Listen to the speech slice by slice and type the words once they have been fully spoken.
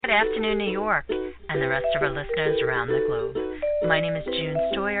afternoon, New York, and the rest of our listeners around the globe. My name is June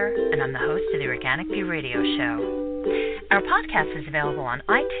Stoyer, and I'm the host of the Organic View Radio Show. Our podcast is available on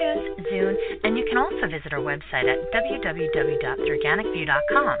iTunes, Zune, and you can also visit our website at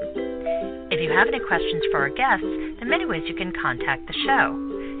www.theorganicview.com. If you have any questions for our guests, there are many ways you can contact the show.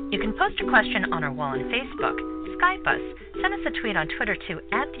 You can post a question on our wall on Facebook, Skype us, send us a tweet on Twitter to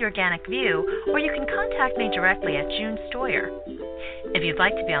 @TheOrganicView, or you can contact me directly at June Stoyer. If you'd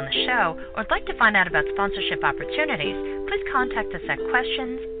like to be on the show or would like to find out about sponsorship opportunities, please contact us at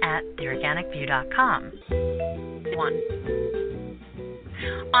questions@theorganicview.com.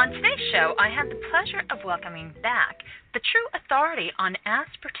 On today's show, I have the pleasure of welcoming back the true authority on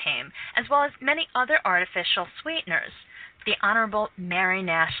aspartame, as well as many other artificial sweeteners, the Honorable Mary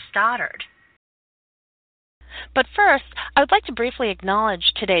Nash Stoddard. But first, I would like to briefly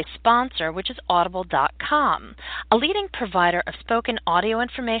acknowledge today's sponsor, which is Audible.com, a leading provider of spoken audio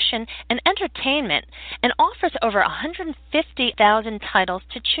information and entertainment, and offers over 150,000 titles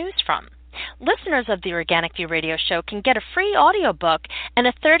to choose from. Listeners of the Organic View Radio Show can get a free audiobook and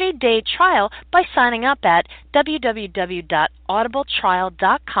a 30-day trial by signing up at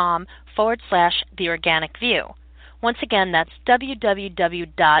www.audibletrial.com/theorganicview. Once again, that's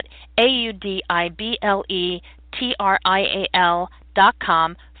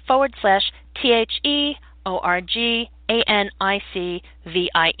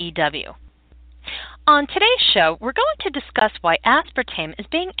On today's show, we're going to discuss why aspartame is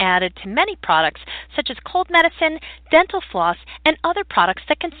being added to many products such as cold medicine, dental floss, and other products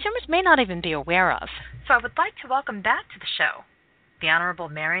that consumers may not even be aware of. So I would like to welcome back to the show the Honorable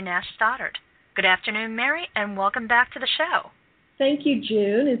Mary Nash Stoddard. Good afternoon, Mary, and welcome back to the show. Thank you,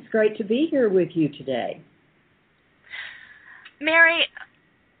 June. It's great to be here with you today. Mary,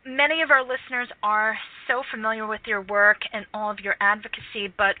 many of our listeners are so familiar with your work and all of your advocacy,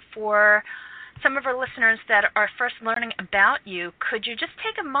 but for some of our listeners that are first learning about you, could you just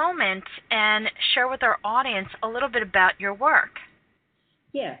take a moment and share with our audience a little bit about your work?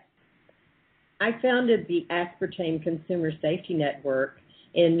 Yes. I founded the Aspartame Consumer Safety Network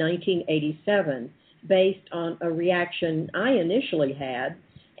in 1987 based on a reaction I initially had,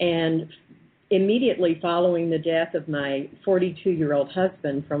 and immediately following the death of my 42-year-old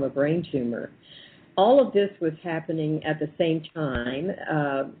husband from a brain tumor. All of this was happening at the same time.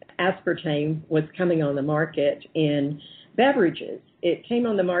 Aspartame was coming on the market in beverages. It came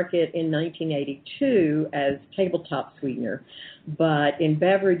on the market in 1982 as tabletop sweetener, but in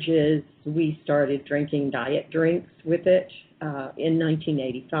beverages, we started drinking diet drinks with it in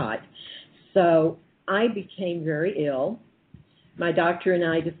 1985. So I became very ill. My doctor and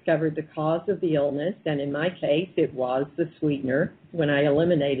I discovered the cause of the illness, and in my case, it was the sweetener. When I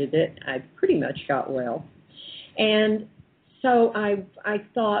eliminated it, I pretty much got well. And so I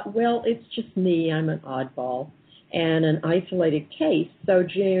thought, well, it's just me. I'm an oddball and an isolated case. So,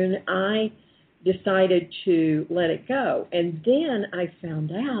 June, I decided to let it go. And then I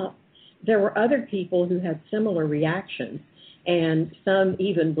found out there were other people who had similar reactions, and some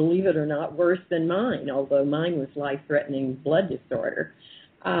even, believe it or not, worse than mine, although mine was life-threatening blood disorder.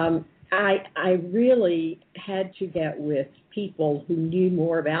 I really had to get with people who knew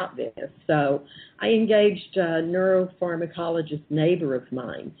more about this. So I engaged a neuropharmacologist neighbor of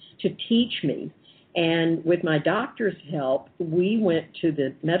mine to teach me. And with my doctor's help, we went to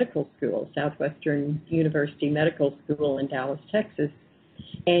the medical school, Southwestern University Medical School in Dallas, Texas,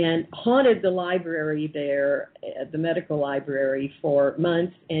 and haunted the library there, the medical library, for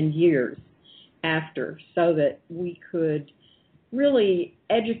months and years after, so that we could really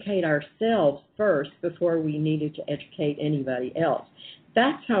educate ourselves first before we needed to educate anybody else.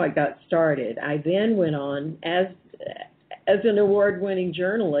 That's how I got started. I then went on as an award-winning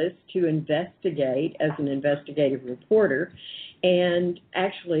journalist to investigate as an investigative reporter, and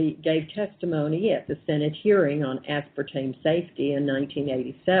actually gave testimony at the Senate hearing on aspartame safety in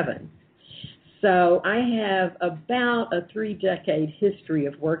 1987. So I have about a 3-decade history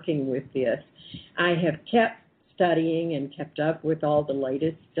of working with this. I have kept studying and kept up with all the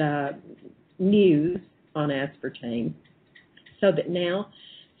latest news on aspartame, so that now,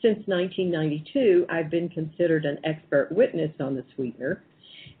 since 1992, I've been considered an expert witness on the sweetener,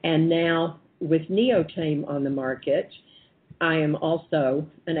 and now with Neotame on the market, I am also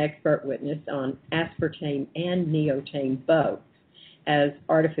an expert witness on aspartame and neotame both as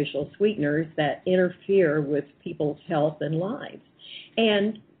artificial sweeteners that interfere with people's health and lives,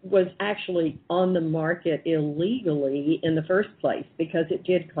 and was actually on the market illegally in the first place because it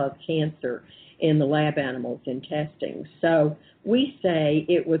did cause cancer in the lab animals in testing. So we say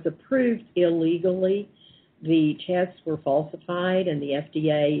it was approved illegally, the tests were falsified, and the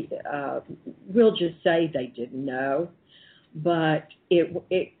FDA will just say they didn't know, but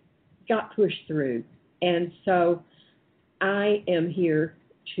it got pushed through. And so I am here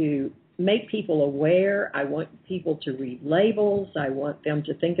to make people aware. I want people to read labels. I want them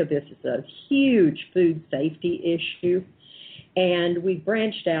to think of this as a huge food safety issue. And we've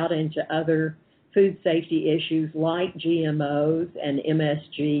branched out into other food safety issues like GMOs and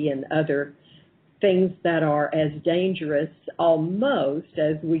MSG and other things that are as dangerous almost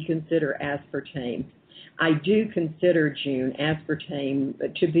as we consider aspartame. I do consider, June, aspartame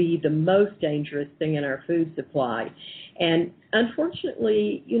to be the most dangerous thing in our food supply. And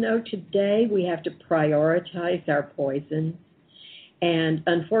unfortunately, today we have to prioritize our poisons. And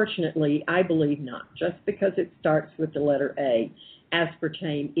unfortunately, I believe not. Just because it starts with the letter A,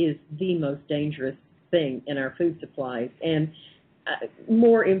 aspartame is the most dangerous thing in our food supplies. And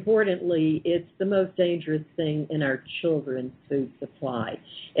more importantly, it's the most dangerous thing in our children's food supply.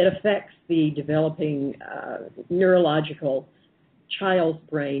 It affects the developing neurological child's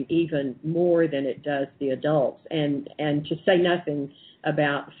brain even more than it does the adults, and to say nothing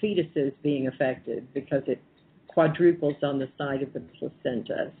about fetuses being affected because it quadruples on the side of the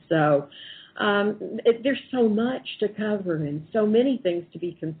placenta. So there's so much to cover and so many things to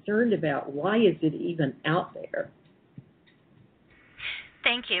be concerned about. Why is it even out there?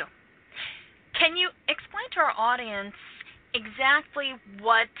 Thank you. Can you explain to our audience exactly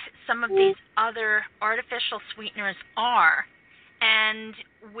what some of these other artificial sweeteners are and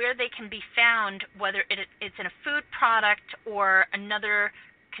where they can be found, whether it's in a food product or another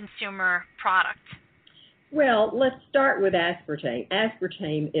consumer product? Well, let's start with aspartame.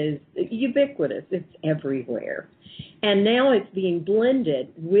 Aspartame is ubiquitous. It's everywhere. And now it's being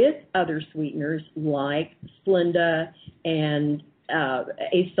blended with other sweeteners like Splenda and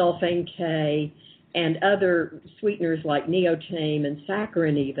acesulfame K and other sweeteners like neotame and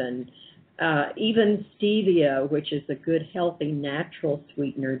saccharin even stevia, which is a good, healthy, natural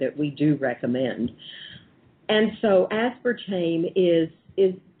sweetener that we do recommend. And so aspartame is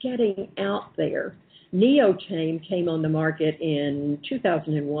getting out there. Neotame came on the market in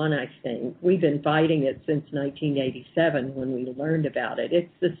 2001, I think. We've been fighting it since 1987 when we learned about it.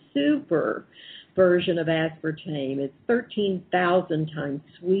 It's the super version of aspartame. It's 13,000 times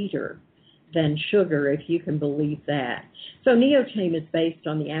sweeter than sugar, if you can believe that. So neotame is based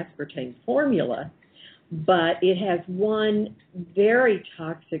on the aspartame formula, but it has one very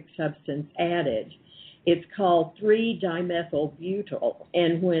toxic substance added. It's called 3-dimethylbutyl.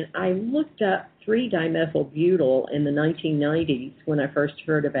 And when I looked up 3-dimethylbutyl in the 1990s, when I first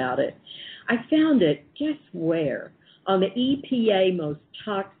heard about it, I found it, guess where? On the EPA most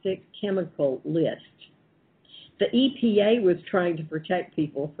toxic chemical list. The EPA was trying to protect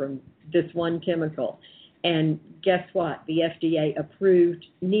people from this one chemical. And guess what? The FDA approved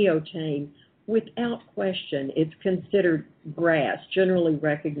neotame without question. It's considered GRAS, generally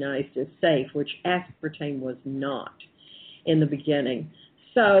recognized as safe, which aspartame was not in the beginning.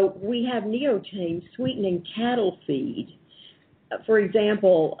 So we have neotame sweetening cattle feed. For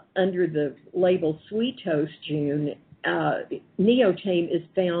example, under the label Sweet Toast, June, neotame is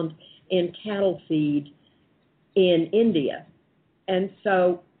found in cattle feed in India. And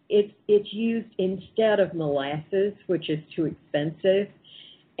so it's used instead of molasses, which is too expensive.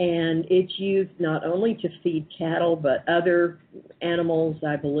 And it's used not only to feed cattle, but other animals,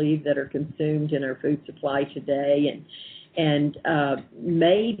 I believe, that are consumed in our food supply today. And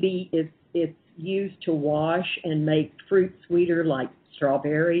maybe it's used to wash and make fruit sweeter, like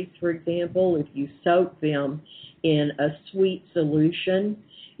strawberries, for example. If you soak them in a sweet solution,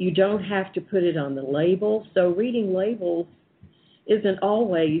 you don't have to put it on the label. So reading labels isn't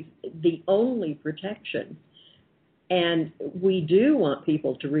always the only protection. And we do want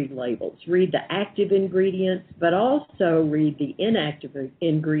people to read labels, read the active ingredients, but also read the inactive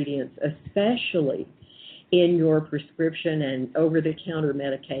ingredients, especially in your prescription and over-the-counter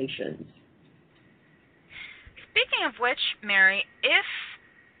medications. Speaking of which, Mary, if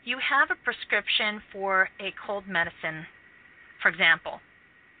you have a prescription for a cold medicine, for example,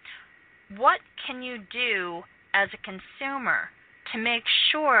 what can you do as a consumer to make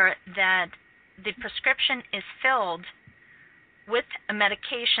sure that the prescription is filled with a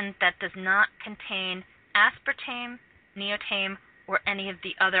medication that does not contain aspartame, neotame, or any of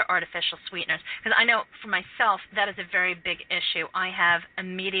the other artificial sweeteners? Because I know for myself that is a very big issue. I have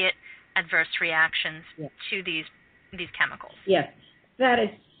immediate adverse reactions to these chemicals. Yes, that is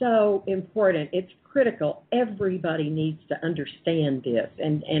so important. It's critical. Everybody needs to understand this.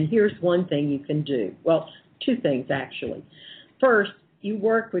 And here's one thing you can do. Well, two things, actually. First, you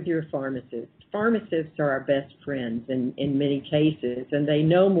work with your pharmacist. pharmacists are our best friends in many cases, and they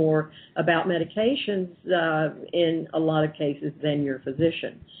know more about medications in a lot of cases than your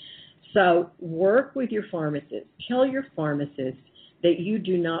physician. So work with your pharmacist. Tell your pharmacist that you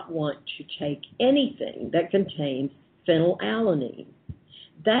do not want to take anything that contains phenylalanine.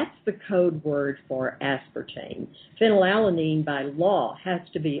 That's the code word for aspartame. Phenylalanine, by law, has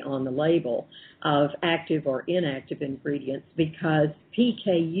to be on the label of active or inactive ingredients because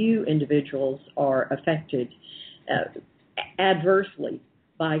PKU individuals are affected adversely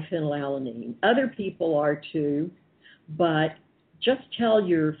by phenylalanine. Other people are too, but just tell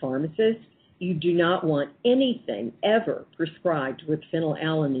your pharmacist you do not want anything ever prescribed with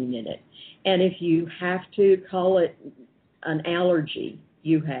phenylalanine in it. And if you have to call it an allergy,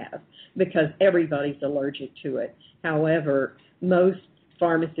 you have, because everybody's allergic to it. However, most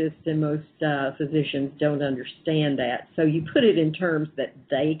pharmacists and most physicians don't understand that. So you put it in terms that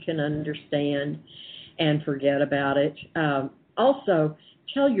they can understand and forget about it. Also,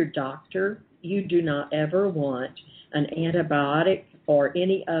 tell your doctor you do not ever want an antibiotic or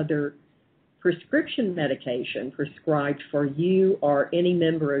any other prescription medication prescribed for you or any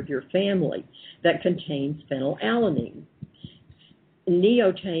member of your family that contains phenylalanine.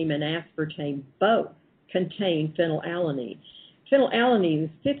 Neotame and aspartame both contain phenylalanine. Phenylalanine is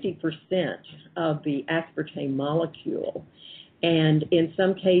 50% of the aspartame molecule, and in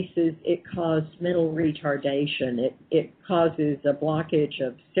some cases it causes mental retardation. It causes a blockage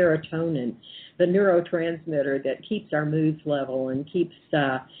of serotonin, the neurotransmitter that keeps our moods level and keeps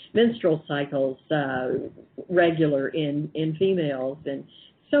menstrual cycles regular in females, and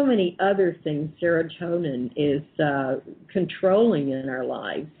so many other things serotonin is controlling in our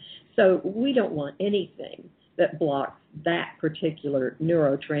lives. So we don't want anything that blocks that particular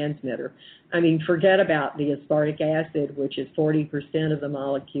neurotransmitter. I mean, forget about the aspartic acid, which is 40% of the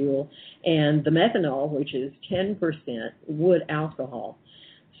molecule, and the methanol, which is 10% wood alcohol.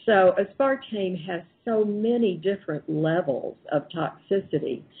 So aspartame has so many different levels of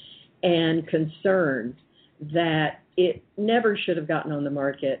toxicity and concern that it never should have gotten on the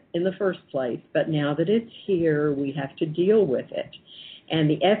market in the first place. But now that it's here, we have to deal with it. And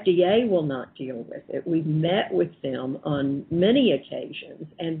the FDA will not deal with it. We've met with them on many occasions,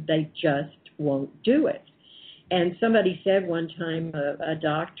 and they just won't do it. And somebody said one time, a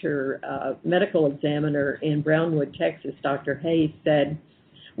doctor, a medical examiner in Brownwood, Texas, Dr. Hayes, said,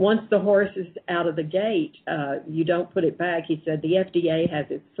 once the horse is out of the gate, you don't put it back. He said the FDA has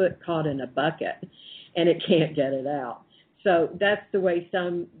its foot caught in a bucket, and it can't get it out. So that's the way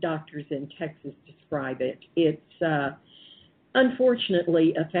some doctors in Texas describe it. It's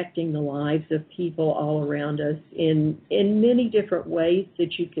unfortunately affecting the lives of people all around us in many different ways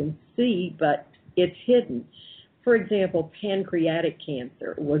that you can see, but it's hidden. For example, pancreatic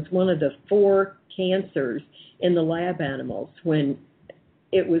cancer was one of the 4 cancers in the lab animals when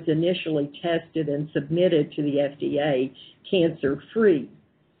it was initially tested and submitted to the FDA cancer-free.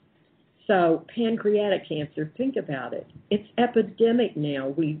 So pancreatic cancer, think about it. It's epidemic now.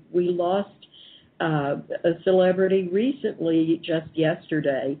 We lost a celebrity recently, just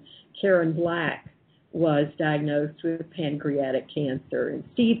yesterday. Karen Black was diagnosed with pancreatic cancer, and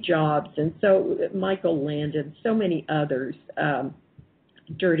Steve Jobs, and so Michael Landon, so many others,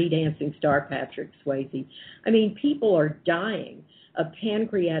 Dirty Dancing star Patrick Swayze. I mean, people are dying of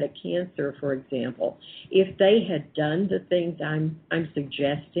pancreatic cancer, for example. If they had done the things I'm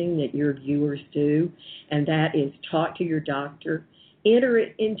suggesting that your viewers do, and that is talk to your doctor, enter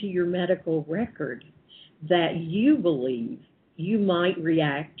it into your medical record that you believe you might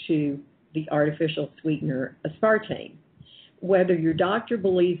react to the artificial sweetener aspartame. Whether your doctor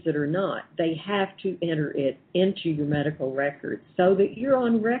believes it or not, they have to enter it into your medical record so that you're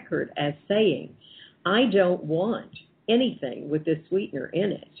on record as saying, I don't want anything with this sweetener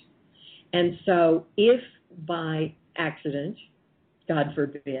in it. And so if by accident, God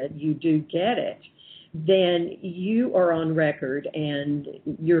forbid, you do get it, then you are on record and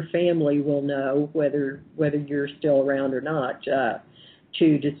your family will know whether you're still around or not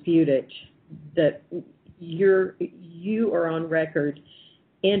to dispute it, that you are on record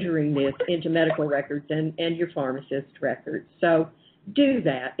entering this into medical records and your pharmacist records. So do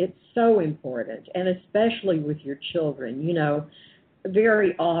that. It's so important, and especially with your children. You know,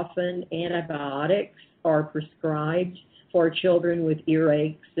 very often antibiotics are prescribed for children with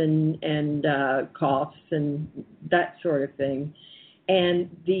earaches and coughs and that sort of thing.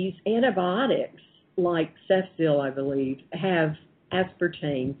 And these antibiotics, like Cefzil, I believe, have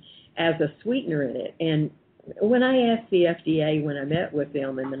aspartame as a sweetener in it. And when I asked the FDA, when I met with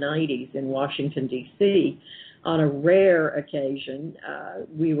them in the 90s in Washington, D.C., on a rare occasion,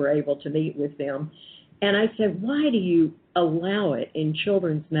 we were able to meet with them. And I said, why do you allow it in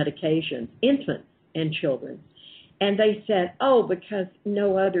children's medications, infants and children? And they said, oh, because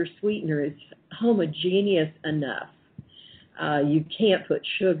no other sweetener is homogeneous enough. You can't put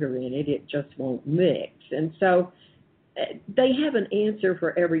sugar in it. It just won't mix. And so they have an answer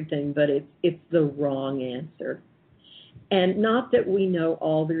for everything, but it's the wrong answer. And not that we know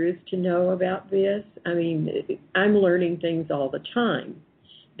all there is to know about this. I mean, I'm learning things all the time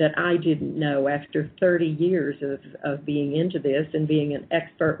that I didn't know after 30 years of being into this and being an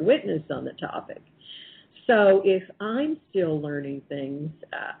expert witness on the topic. So if I'm still learning things,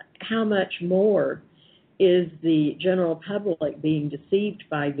 how much more is the general public being deceived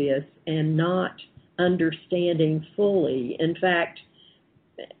by this and not understanding fully? In fact,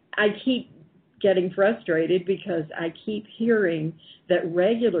 I keep getting frustrated because I keep hearing that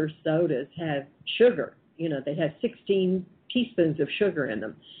regular sodas have sugar. You know, they have 16 teaspoons of sugar in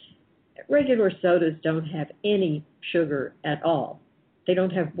them. Regular sodas don't have any sugar at all. They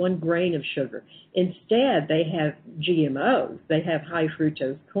don't have 1 grain of sugar. Instead, they have GMOs. They have high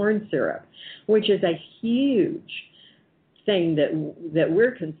fructose corn syrup, which is a huge thing that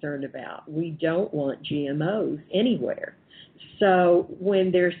we're concerned about. We don't want GMOs anywhere. So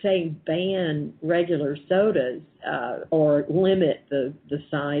when they're saying ban regular sodas or limit the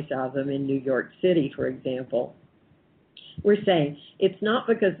size of them in New York City, for example, we're saying it's not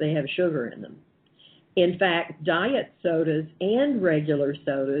because they have sugar in them. In fact, diet sodas and regular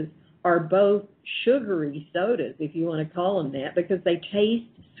sodas are both sugary sodas, if you want to call them that, because they taste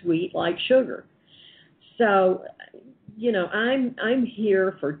sweet like sugar. So, you know, I'm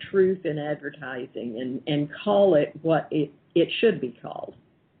here for truth in advertising and call it what it should be called.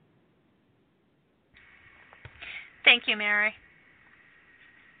 Thank you, Mary.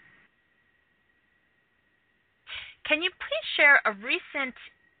 Can you please share a recent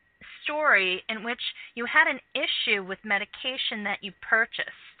story in which you had an issue with medication that you purchased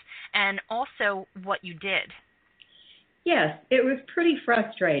and also what you did? Yes, it was pretty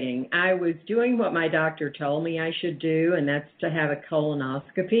frustrating. I was doing what my doctor told me I should do, and that's to have a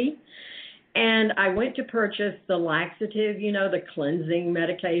colonoscopy. And I went to purchase the laxative, you know, the cleansing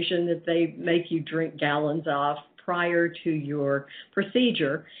medication that they make you drink gallons of prior to your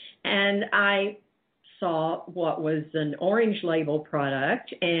procedure. And I saw what was an orange label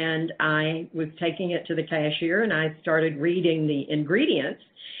product, and I was taking it to the cashier, and I started reading the ingredients.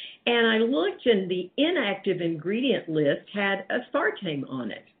 And I looked, and the inactive ingredient list had aspartame on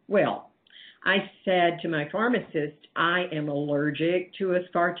it. Well, I said to my pharmacist, I am allergic to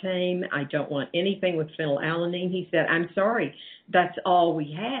aspartame. I don't want anything with phenylalanine. He said, I'm sorry, that's all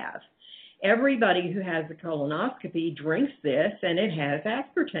we have. Everybody who has a colonoscopy drinks this, and it has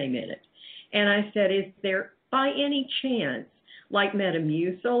aspartame in it. And I said, is there by any chance, like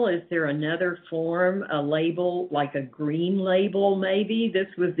Metamucil, is there another form, a label, like a green label maybe? This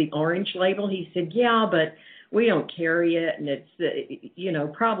was the orange label. He said, yeah, but we don't carry it, and it's, you know,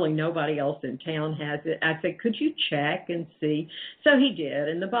 probably nobody else in town has it. I said, could you check and see? So he did,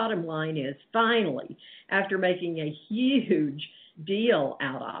 and the bottom line is, finally, after making a huge deal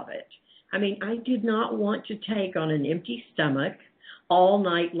out of it, I mean, I did not want to take on an empty stomach all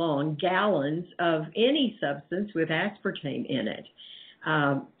night long gallons of any substance with aspartame in it.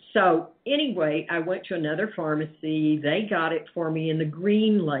 So anyway, I went to another pharmacy. They got it for me in the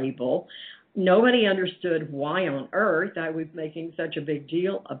green label. Nobody understood why on earth I was making such a big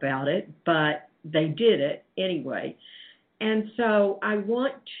deal about it, but they did it anyway. And so I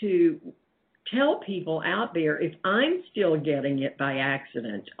want to tell people out there, if I'm still getting it by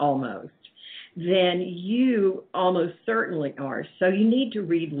accident almost, then you almost certainly are. So you need to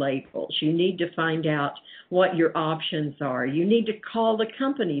read labels. You need to find out what your options are. You need to call the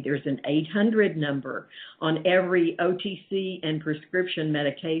company. There's an 800 number on every OTC and prescription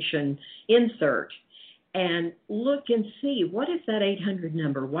medication insert. And look and see, what is that 800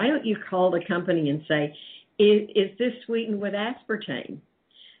 number? Why don't you call the company and say, is this sweetened with aspartame?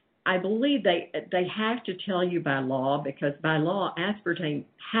 I believe they have to tell you by law, because by law, aspartame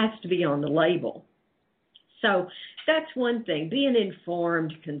has to be on the label. So that's one thing. Be an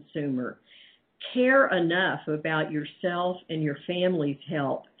informed consumer. Care enough about yourself and your family's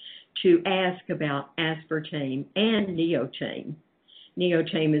health to ask about aspartame and neotame.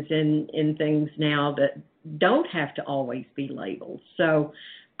 Neotame is in things now that don't have to always be labeled. So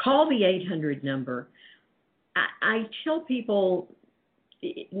call the 800 number. I tell people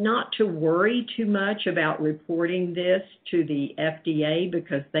not to worry too much about reporting this to the FDA,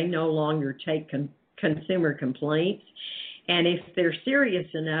 because they no longer take consumer complaints. And if they're serious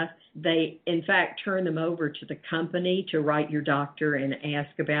enough, They, in fact, turn them over to the company to write your doctor and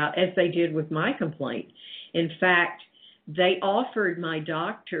ask about, as they did with my complaint. In fact, they offered my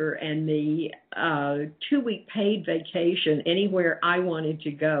doctor and me a 2-week paid vacation anywhere I wanted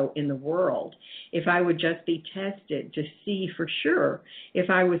to go in the world if I would just be tested to see for sure if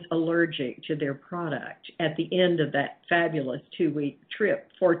I was allergic to their product at the end of that fabulous 2-week trip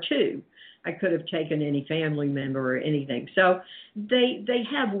for two. I could have taken any family member or anything. So they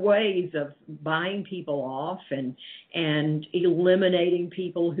have ways of buying people off and eliminating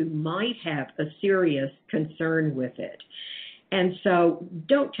people who might have a serious concern with it. And so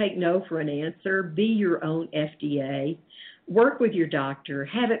don't take no for an answer. Be your own FDA. Work with your doctor.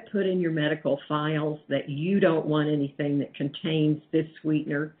 Have it put in your medical files that you don't want anything that contains this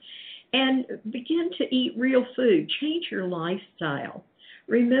sweetener. And begin to eat real food. Change your lifestyle.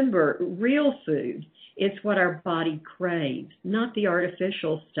 Remember, real food is what our body craves, not the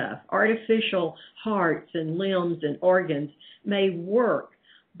artificial stuff. Artificial hearts and limbs and organs may work,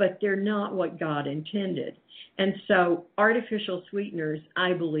 but they're not what God intended. And so artificial sweeteners,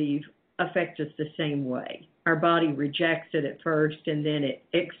 I believe, affect us the same way. Our body rejects it at first, and then it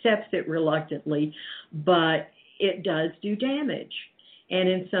accepts it reluctantly, but it does do damage. And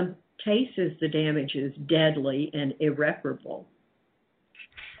in some cases, the damage is deadly and irreparable.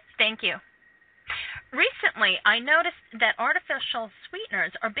 Thank you. Recently, I noticed that artificial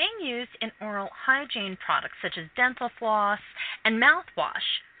sweeteners are being used in oral hygiene products such as dental floss and mouthwash.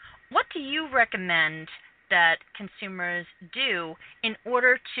 What do you recommend that consumers do in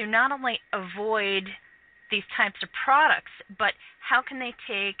order to not only avoid these types of products, but how can they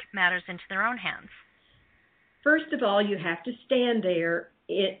take matters into their own hands? First of all, you have to stand there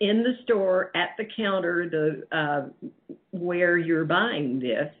in the store at the counter where you're buying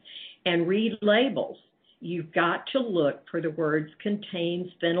this and read labels. You've got to look for the words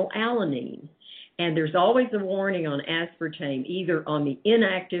contains phenylalanine. And there's always a warning on aspartame, either on the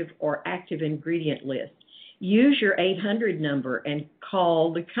inactive or active ingredient list. Use your 800 number and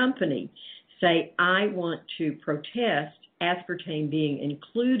call the company. Say, I want to protest aspartame being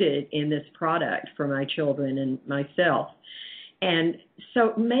included in this product for my children and myself. And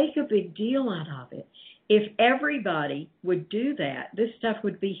so make a big deal out of it. If everybody would do that, this stuff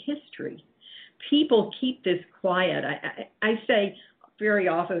would be history. People keep this quiet. I say very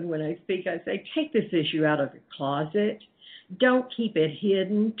often when I speak, I say, take this issue out of your closet. Don't keep it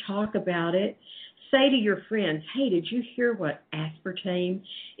hidden. Talk about it. Say to your friends, hey, did you hear what aspartame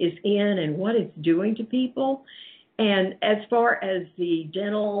is in and what it's doing to people? And as far as the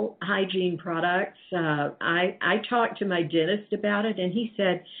dental hygiene products, I talked to my dentist about it, and he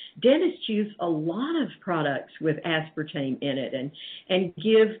said dentists use a lot of products with aspartame in it and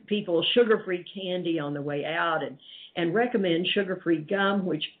give people sugar-free candy on the way out and recommend sugar-free gum,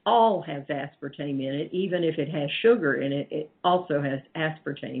 which all has aspartame in it. Even if it has sugar in it, it also has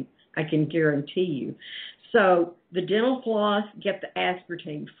aspartame, I can guarantee you. So the dental floss, get the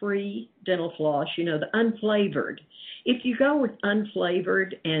aspartame-free dental floss, the unflavored. If you go with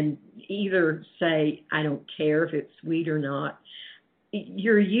unflavored and either say, I don't care if it's sweet or not,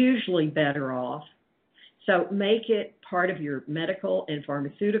 you're usually better off. So make it part of your medical and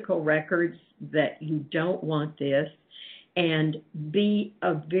pharmaceutical records that you don't want this, and be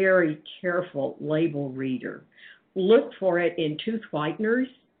a very careful label reader. Look for it in tooth whiteners.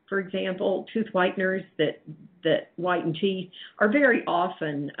 For example, tooth whiteners that whiten teeth are very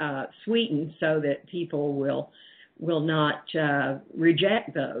often sweetened so that people will not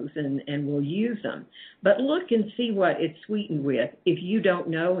reject those and will use them. But look and see what it's sweetened with. If you don't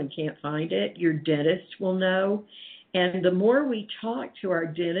know and can't find it, your dentist will know. And the more we talk to our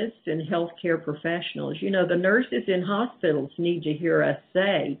dentists and healthcare professionals, the nurses in hospitals need to hear us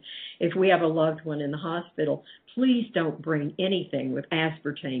say, if we have a loved one in the hospital, please don't bring anything with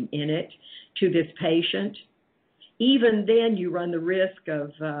aspartame in it to this patient. Even then, you run the risk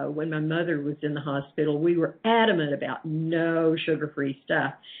of, when my mother was in the hospital, we were adamant about no sugar-free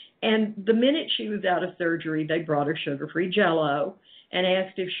stuff. And the minute she was out of surgery, they brought her sugar-free Jell-O and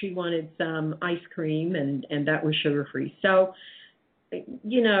asked if she wanted some ice cream, and that was sugar-free. So,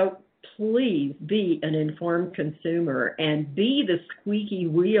 please be an informed consumer and be the squeaky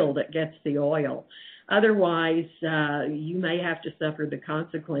wheel that gets the oil. Otherwise, you may have to suffer the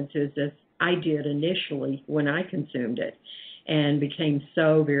consequences, as I did initially when I consumed it and became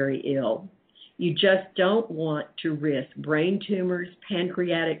so very ill. You just don't want to risk brain tumors,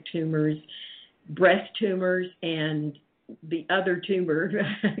 pancreatic tumors, breast tumors, and the other tumor,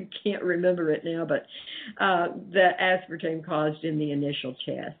 I can't remember it now, but that aspartame caused in the initial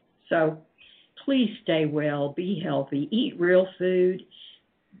test. So please stay well, be healthy, eat real food.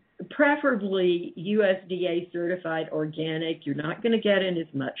 preferably USDA certified organic. You're not going to get in as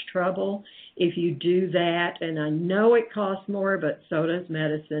much trouble if you do that. And I know it costs more, but so does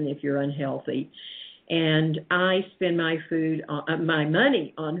medicine if you're unhealthy. And I spend my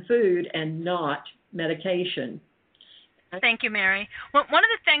money on food and not medication. Thank you, Mary. Well, one of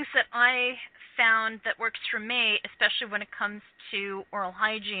the things that I found that works for me, especially when it comes to oral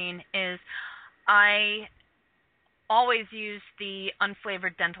hygiene, is I always use the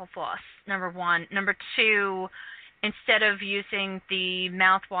unflavored dental floss, number one. Number two, instead of using the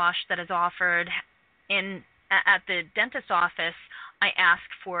mouthwash that is offered at the dentist's office, I ask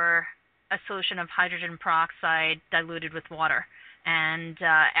for a solution of hydrogen peroxide diluted with water. And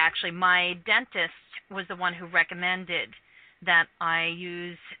actually, my dentist was the one who recommended that I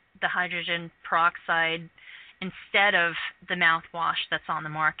use the hydrogen peroxide instead of the mouthwash that's on the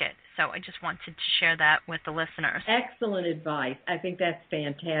market. So I just wanted to share that with the listeners. Excellent advice. I think that's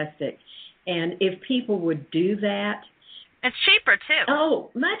fantastic. And if people would do that. It's cheaper, too.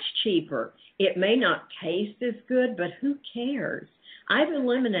 Oh, much cheaper. It may not taste as good, but who cares? I've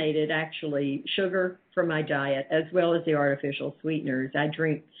eliminated, actually, sugar from my diet as well as the artificial sweeteners. I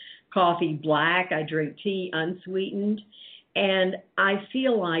drink coffee black. I drink tea unsweetened. And I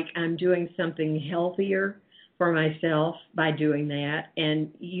feel like I'm doing something healthier for myself by doing that. And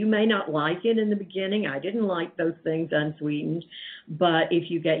you may not like it in the beginning. I didn't like those things unsweetened. But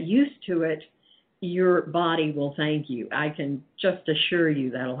if you get used to it, your body will thank you. I can just assure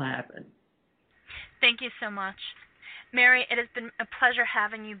you that'll happen. Thank you so much. Mary, it has been a pleasure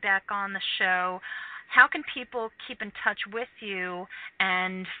having you back on the show. How can people keep in touch with you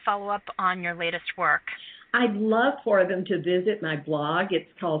and follow up on your latest work? I'd love for them to visit my blog. It's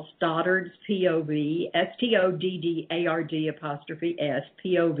called Stoddard's POV, STODDARD''S,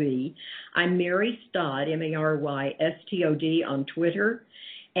 POV. I'm Mary Stodd, MaryStodd on Twitter.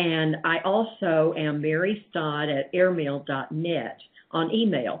 And I also am Mary Stodd at airmail.net on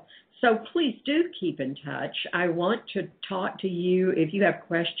email. So please do keep in touch. I want to talk to you if you have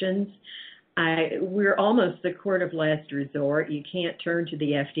questions. We're almost the court of last resort. You can't turn to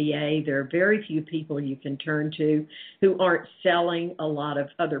the FDA. There are very few people you can turn to who aren't selling a lot of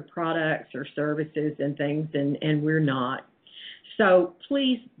other products or services and things, and we're not. So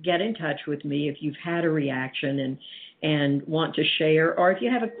please get in touch with me if you've had a reaction and want to share, or if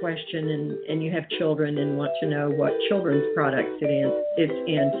you have a question and you have children and want to know what children's products it's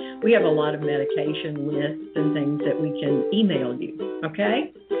in. We have a lot of medication lists and things that we can email you,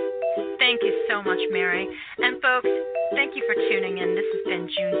 okay? Thank you so much, Mary. And folks, thank you for tuning in. This has been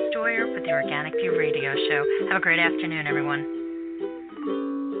June Stoyer for the Organic View Radio Show. Have a great afternoon, everyone.